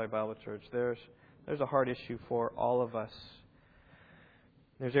Rock Valley Bible Church. There's a hard issue for all of us.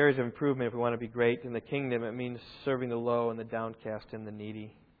 There's areas of improvement if we want to be great in the kingdom. It means serving the low and the downcast and the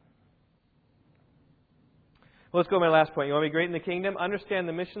needy. Well, let's go to my last point. You want to be great in the kingdom? Understand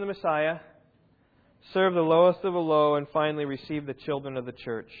the mission of the Messiah, serve the lowest of the low, and finally receive the children of the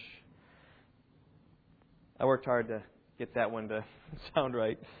church. I worked hard to get that one to sound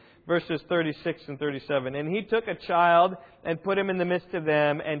right. Verses 36 and 37. And he took a child and put him in the midst of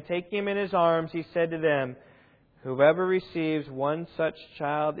them, and taking him in his arms, he said to them, whoever receives one such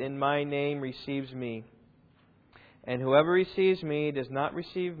child in my name receives me. And whoever receives me does not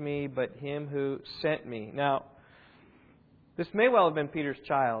receive me, but him who sent me. Now, this may well have been Peter's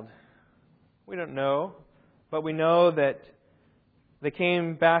child. We don't know. But we know that they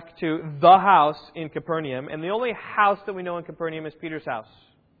came back to the house in Capernaum. And the only house that we know in Capernaum is Peter's house.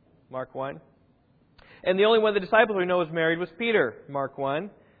 Mark 1. And the only one of the disciples we know was married was Peter. Mark 1.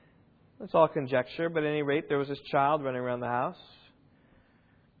 That's all conjecture, but at any rate, there was this child running around the house.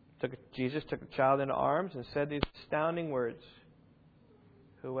 Jesus took the child into arms and said these astounding words.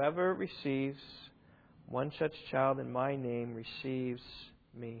 Whoever receives one such child in my name receives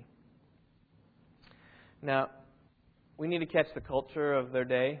me. Now, we need to catch the culture of their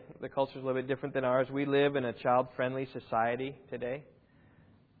day. The culture is a little bit different than ours. We live in a child-friendly society today.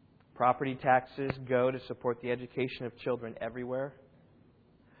 Property taxes go to support the education of children everywhere.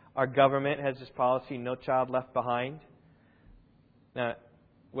 Our government has this policy, no child left behind. Now,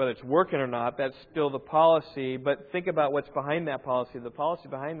 whether it's working or not, that's still the policy. But think about what's behind that policy. The policy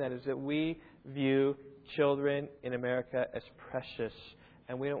behind that is that we view children in America as precious.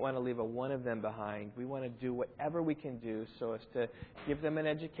 And we don't want to leave a one of them behind. We want to do whatever we can do so as to give them an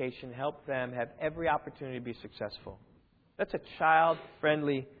education, help them have every opportunity to be successful. That's a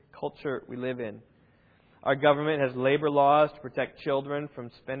child-friendly culture we live in. Our government has labor laws to protect children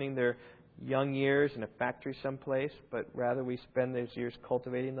from spending their young years in a factory someplace, but rather we spend those years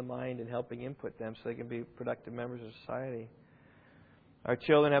cultivating the mind and helping input them so they can be productive members of society. Our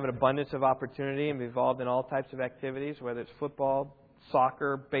children have an abundance of opportunity and be involved in all types of activities, whether it's football,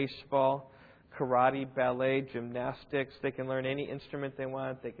 soccer, baseball, karate, ballet, gymnastics. They can learn any instrument they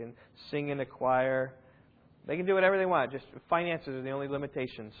want. They can sing in a choir. They can do whatever they want. Just finances are the only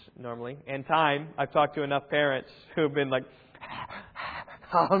limitations normally. And time. I've talked to enough parents who have been like,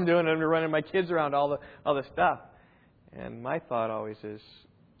 how I'm doing, I'm running my kids around all the stuff. And my thought always is,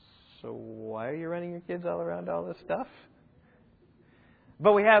 so why are you running your kids all around all this stuff?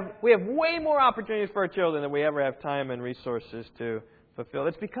 But we have way more opportunities for our children than we ever have time and resources to fulfill.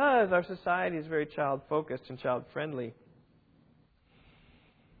 It's because our society is very child-focused and child-friendly.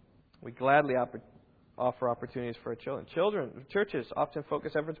 We gladly offer opportunities for our children. Churches often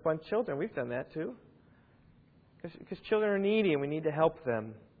focus efforts upon children. We've done that too. Because children are needy and we need to help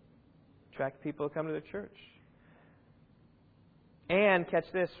them. Attract people to come to the church. And catch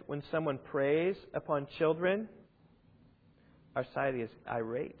this, when someone preys upon children, our society is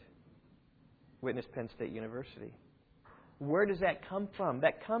irate. Witness Penn State University. Where does that come from?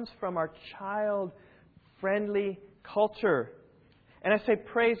 That comes from our child-friendly culture. And I say,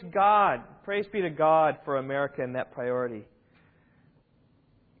 praise God. Praise be to God for America and that priority.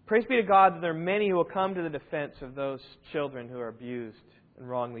 Praise be to God that there are many who will come to the defense of those children who are abused and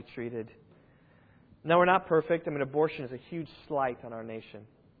wrongly treated. Now, we're not perfect. I mean, abortion is a huge slight on our nation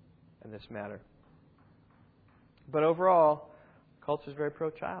in this matter. But overall, culture is very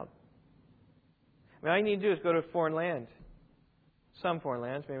pro-child. I mean, all you need to do is go to a foreign land. Some foreign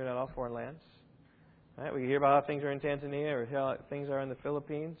lands, maybe not all foreign lands. Right? We hear about how things are in Tanzania or how things are in the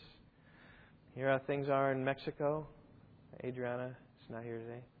Philippines. Hear how things are in Mexico. Adriana is not here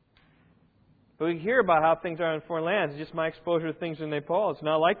today. But we hear about how things are in foreign lands. It's just my exposure to things in Nepal. It's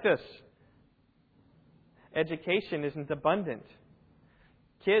not like this. Education isn't abundant.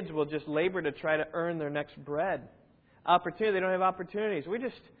 Kids will just labor to try to earn their next bread. Opportunity, they don't have opportunities.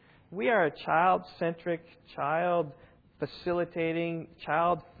 We are a child-centric, child-facilitating,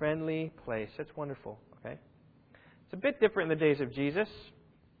 child-friendly place. That's wonderful. Okay, it's a bit different in the days of Jesus.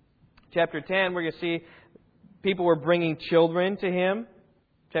 Chapter 10, we're going to see people were bringing children to Him.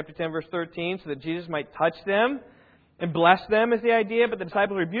 Chapter 10, verse 13, so that Jesus might touch them and bless them is the idea, but the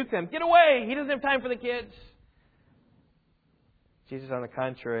disciples rebuked them. Get away! He doesn't have time for the kids. Jesus, on the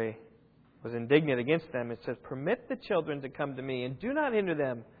contrary, was indignant against them. It says, permit the children to come to me and do not hinder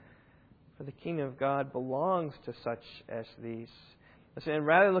them, For the kingdom of God belongs to such as these. And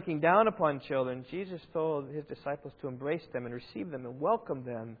rather than looking down upon children, Jesus told His disciples to embrace them and receive them and welcome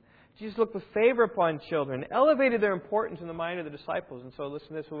them. Jesus looked with favor upon children, elevated their importance in the mind of the disciples. And so listen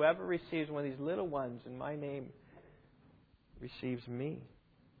to this, whoever receives one of these little ones in my name receives me.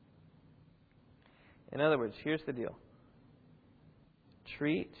 In other words, here's the deal.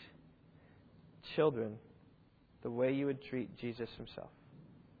 Treat children the way you would treat Jesus Himself.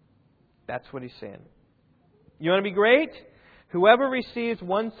 That's what He's saying. You want to be great? Whoever receives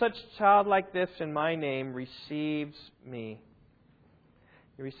one such child like this in my name receives me.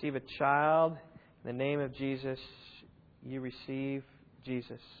 You receive a child in the name of Jesus, you receive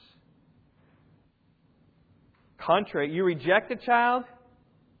Jesus. Contrary, you reject a child,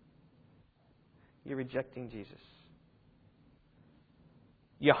 you're rejecting Jesus.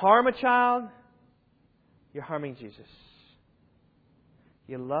 You harm a child, you're harming Jesus.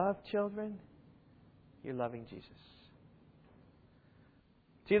 You love children, you're loving Jesus.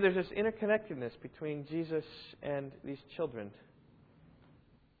 See, there's this interconnectedness between Jesus and these children.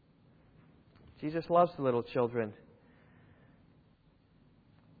 Jesus loves the little children.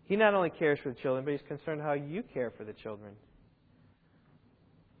 He not only cares for the children, but He's concerned how you care for the children.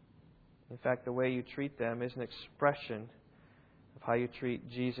 In fact, the way you treat them is an expression of how you treat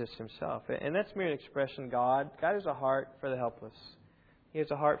Jesus Himself. And that's merely an expression. God has a heart for the helpless. He has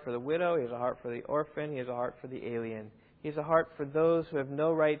a heart for the widow. He has a heart for the orphan. He has a heart for the alien. He has a heart for those who have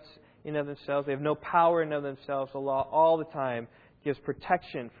no rights in of themselves. They have no power in of themselves. The law all the time gives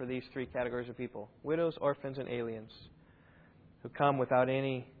protection for these three categories of people: widows, orphans, and aliens, who come without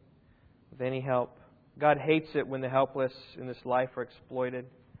any help. God hates it when the helpless in this life are exploited,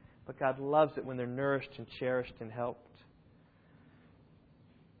 but God loves it when they're nourished and cherished and helped.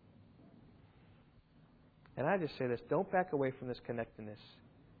 And I just say this, don't back away from this connectedness.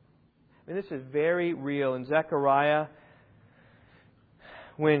 I mean, this is very real. In Zechariah,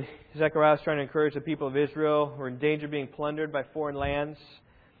 when Zechariah was trying to encourage the people of Israel who were in danger of being plundered by foreign lands,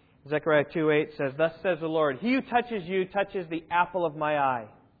 Zechariah 2:8 says, "Thus says the Lord, He who touches you touches the apple of my eye."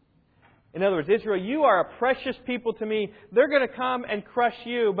 In other words, Israel, you are a precious people to me. They're going to come and crush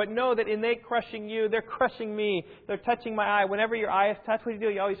you, but know that in they crushing you, they're crushing me. They're touching my eye. Whenever your eye is touched, what do?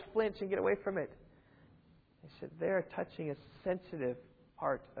 You always flinch and get away from it. He said, they're touching a sensitive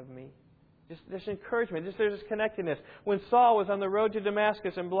part of me. Just this encouragement. There's this connectedness. When Saul was on the road to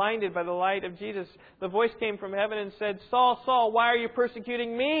Damascus and blinded by the light of Jesus, the voice came from heaven and said, "Saul, Saul, why are you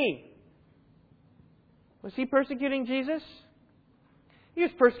persecuting me?" Was he persecuting Jesus? He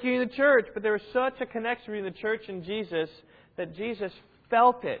was persecuting the church, but there was such a connection between the church and Jesus that Jesus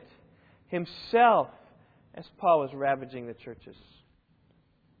felt it Himself as Paul was ravaging the churches.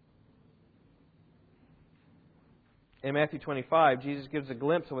 In Matthew 25, Jesus gives a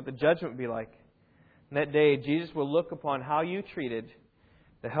glimpse of what the judgment would be like. In that day, Jesus will look upon how you treated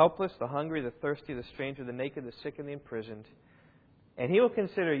the helpless, the hungry, the thirsty, the stranger, the naked, the sick, and the imprisoned. And He will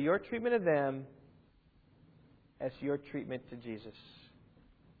consider your treatment of them as your treatment to Jesus.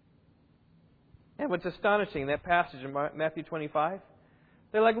 And what's astonishing in that passage in Matthew 25,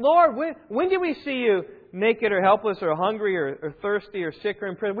 they're like, "Lord, when did we see you naked or helpless or hungry or thirsty or sick or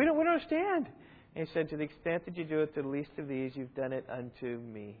in prison? We don't understand." And He said, "To the extent that you do it to the least of these, you've done it unto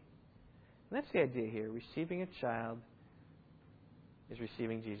me." And that's the idea here. Receiving a child is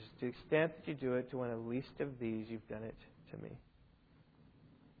receiving Jesus. To the extent that you do it to one of the least of these, you've done it to me.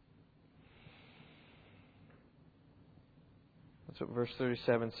 That's what verse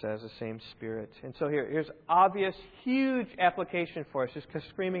 37 says, the same Spirit. And so here's obvious, huge application for us, just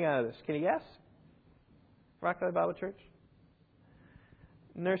screaming out of this. Can you guess? Rock Valley Bible Church?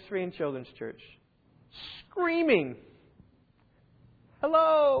 Nursery and Children's Church. Screaming.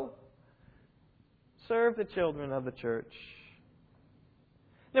 Hello! Serve the children of the church.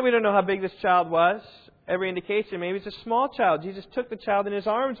 Now, we don't know how big this child was. Every indication, maybe it's a small child. Jesus took the child in His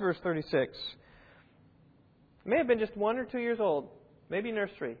arms, verse 36. It may have been just 1 or 2 years old. Maybe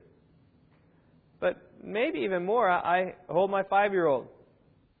nursery. But maybe even more, I hold my 5-year-old. In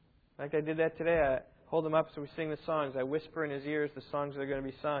fact, I did that today. I hold him up so we sing the songs. I whisper in his ears the songs that are going to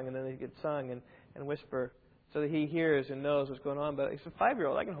be sung, and then they get sung and whisper so that he hears and knows what's going on. But it's a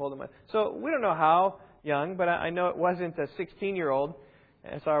 5-year-old. I can hold him up. So we don't know how young, but I know it wasn't a 16-year-old.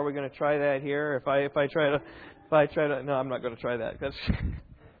 And so are we going to try that here? If I try to, no, I'm not going to try that because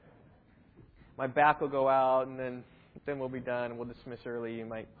my back will go out, and then we'll be done, and we'll dismiss early. You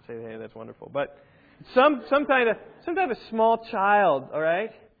might say, "Hey, that's wonderful." But some type of small child, all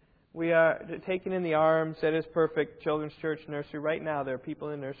right? We are taken in the arms. That is perfect. Children's Church Nursery. Right now, there are people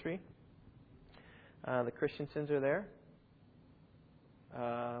in the nursery. The Christiansons are there.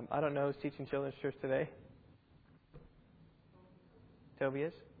 I don't know who's teaching children's church today. Toby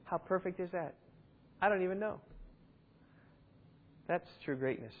is? How perfect is that? I don't even know. That's true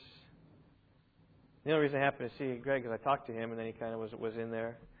greatness. The only reason I happened to see Greg is I talked to him, and then he kind of was in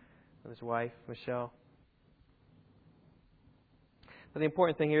there with his wife, Michelle. But the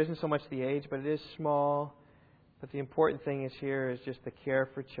important thing here isn't so much the age, but it is small. But the important thing is here is just the care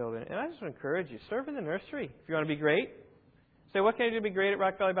for children. And I just want to encourage you, serve in the nursery if you want to be great. Say, what can I do to be great at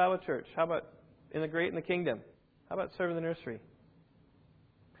Rock Valley Bible Church? How about great in the kingdom? How about serving the nursery?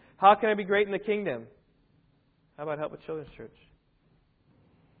 How can I be great in the kingdom? How about help with children's church?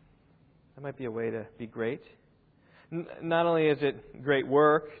 That might be a way to be great. Not only is it great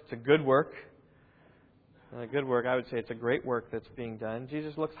work, it's a good work. A good work, I would say it's a great work that's being done.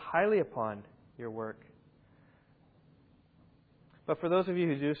 Jesus looks highly upon your work. But for those of you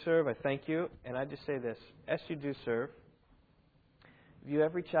who do serve, I thank you. And I just say this, as you do serve, view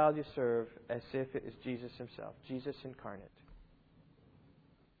every child you serve as if it is Jesus Himself, Jesus incarnate.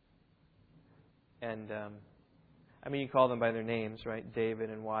 And, you call them by their names, right? David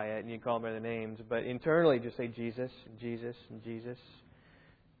and Wyatt, and you call them by their names. But internally, just say Jesus, Jesus, and Jesus.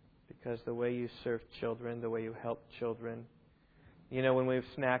 Because the way you serve children, the way you help children. When we have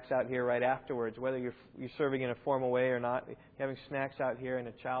snacks out here right afterwards, whether you're serving in a formal way or not, having snacks out here and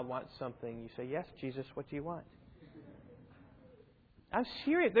a child wants something, you say, yes, Jesus, what do you want? I'm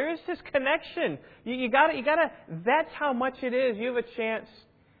serious. There is this connection. You gotta, that's how much it is. You have a chance,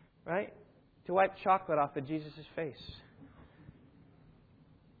 right, to wipe chocolate off of Jesus' face.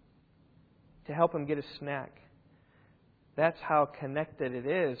 To help him get a snack. That's how connected it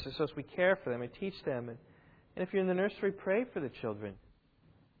is. So as we care for them and teach them. And if you're in the nursery, pray for the children.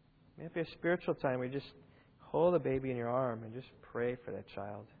 Maybe a spiritual time where you just hold a baby in your arm and just pray for that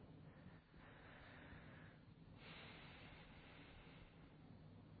child.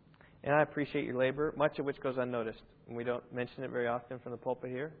 And I appreciate your labor, much of which goes unnoticed. And we don't mention it very often from the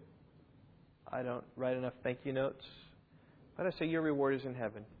pulpit here. I don't write enough thank you notes. But I say your reward is in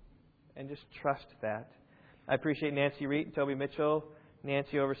heaven. And just trust that. I appreciate Nancy Reed and Toby Mitchell.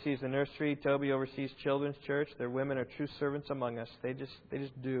 Nancy oversees the nursery. Toby oversees children's church. Their women are true servants among us. They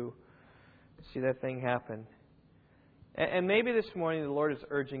just do see that thing happen. And maybe this morning the Lord is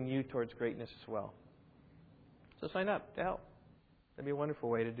urging you towards greatness as well. So sign up to help. That'd be a wonderful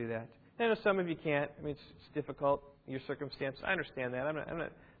way to do that. I know some of you can't. It's difficult, your circumstance. I understand that. I'm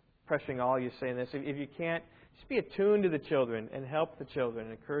not pressuring all you saying this. If you can't, just be attuned to the children and help the children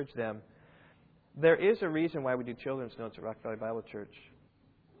and encourage them. There is a reason why we do children's notes at Rock Valley Bible Church.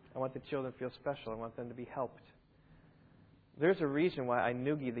 I want the children to feel special. I want them to be helped. There's a reason why I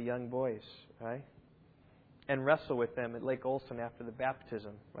noogie the young boys, right? And wrestle with them at Lake Olson after the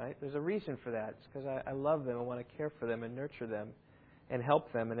baptism, right? There's a reason for that. It's because I love them. I want to care for them and nurture them and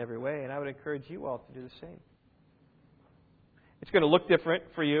help them in every way. And I would encourage you all to do the same. It's going to look different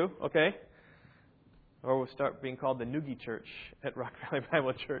for you, okay? Or we'll start being called the Noogie Church at Rock Valley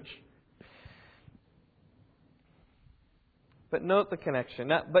Bible Church. But note the connection.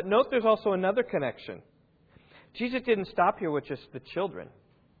 But note there's also another connection. Jesus didn't stop here with just the children.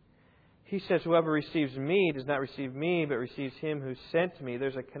 He says, whoever receives me does not receive me, but receives him who sent me.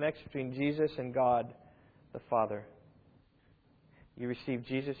 There's a connection between Jesus and God the Father. You receive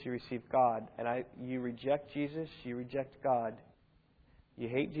Jesus, you receive God. And you reject Jesus, you reject God. You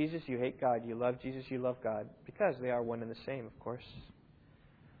hate Jesus, you hate God. You love Jesus, you love God. Because they are one and the same, of course.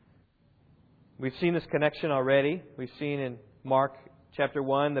 We've seen this connection already. We've seen in Mark chapter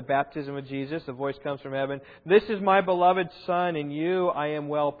 1, the baptism of Jesus. The voice comes from heaven. This is my beloved Son, in you I am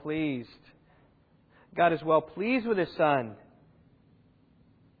well pleased. God is well pleased with His Son.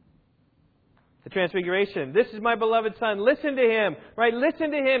 The Transfiguration. This is my beloved Son. Listen to Him. Right?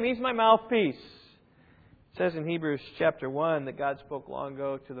 Listen to Him. He's my mouthpiece. It says in Hebrews chapter 1 that God spoke long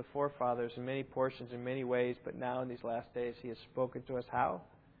ago to the forefathers in many portions, in many ways, but now in these last days He has spoken to us how?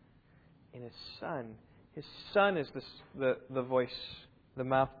 In His Son. His Son is the voice, the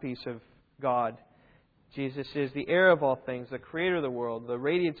mouthpiece of God. Jesus is the heir of all things, the creator of the world, the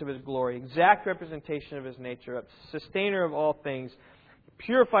radiance of His glory, exact representation of His nature, sustainer of all things,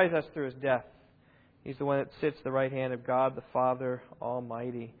 purifies us through His death. He's the one that sits at the right hand of God, the Father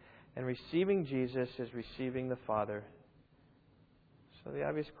Almighty. And receiving Jesus is receiving the Father. So the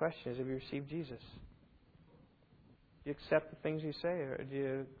obvious question is, have you received Jesus? Do you accept the things you say, or do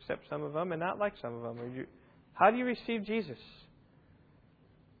you accept some of them and not like some of them? How do you receive Jesus?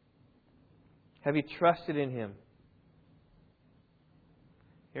 Have you trusted in Him?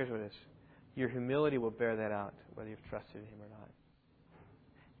 Here's what it is. Your humility will bear that out, whether you've trusted in Him or not.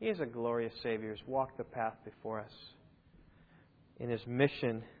 He is a glorious Savior who's walked the path before us. in His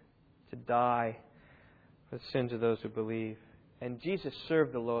mission to die for the sins of those who believe. And Jesus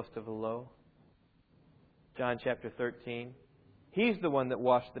served the lowest of the low. John chapter 13. He's the one that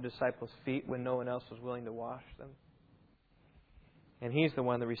washed the disciples' feet when no one else was willing to wash them. And He's the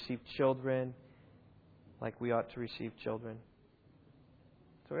one that received children like we ought to receive children.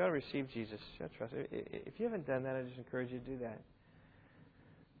 So we ought to receive Jesus. Trust. If you haven't done that, I just encourage you to do that.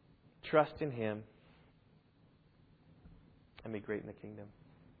 Trust in Him and be great in the kingdom.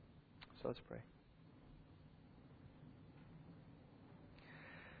 So let's pray.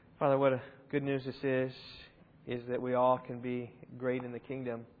 Father, what a good news this is that we all can be great in the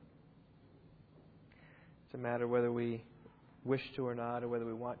kingdom. It's a matter whether we wish to or not, or whether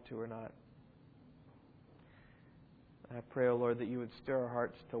we want to or not. I pray, O Lord, that You would stir our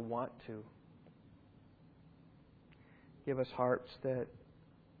hearts to want to. Give us hearts that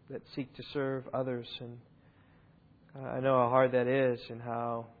seek to serve others. And I know how hard that is and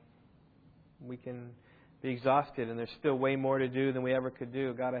how we can be exhausted and there's still way more to do than we ever could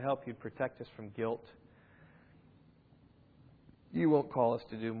do. God, I help You protect us from guilt. You won't call us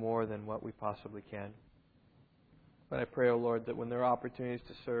to do more than what we possibly can. But I pray, O Lord, that when there are opportunities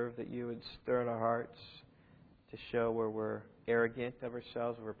to serve, that You would stir in our hearts to show where we're arrogant of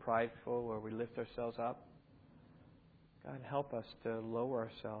ourselves, where we're prideful, where we lift ourselves up. God, help us to lower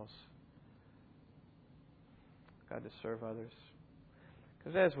ourselves. God, to serve others.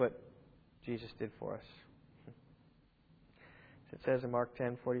 Because that's what Jesus did for us. It says in Mark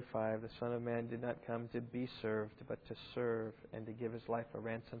 10:45, the Son of Man did not come to be served, but to serve and to give His life a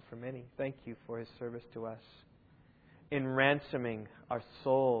ransom for many. Thank You for His service to us in ransoming our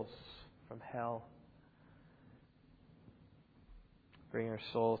souls from hell. Bring our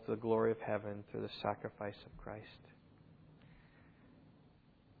souls to the glory of heaven through the sacrifice of Christ.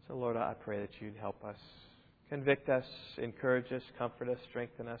 So, Lord, I pray that You'd help us. Convict us, encourage us, comfort us,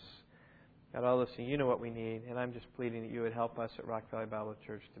 strengthen us. God, all this, You know what we need. And I'm just pleading that You would help us at Rock Valley Bible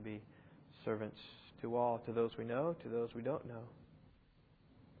Church to be servants to all, to those we know, to those we don't know,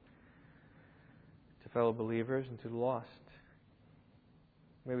 to fellow believers and to the lost.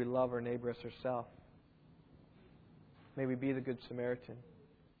 May we love our neighbor as ourselves. May we be the Good Samaritan.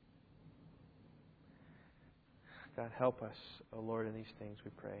 God, help us, O Lord, in these things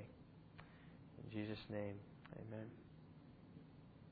we pray. In Jesus' name, amen.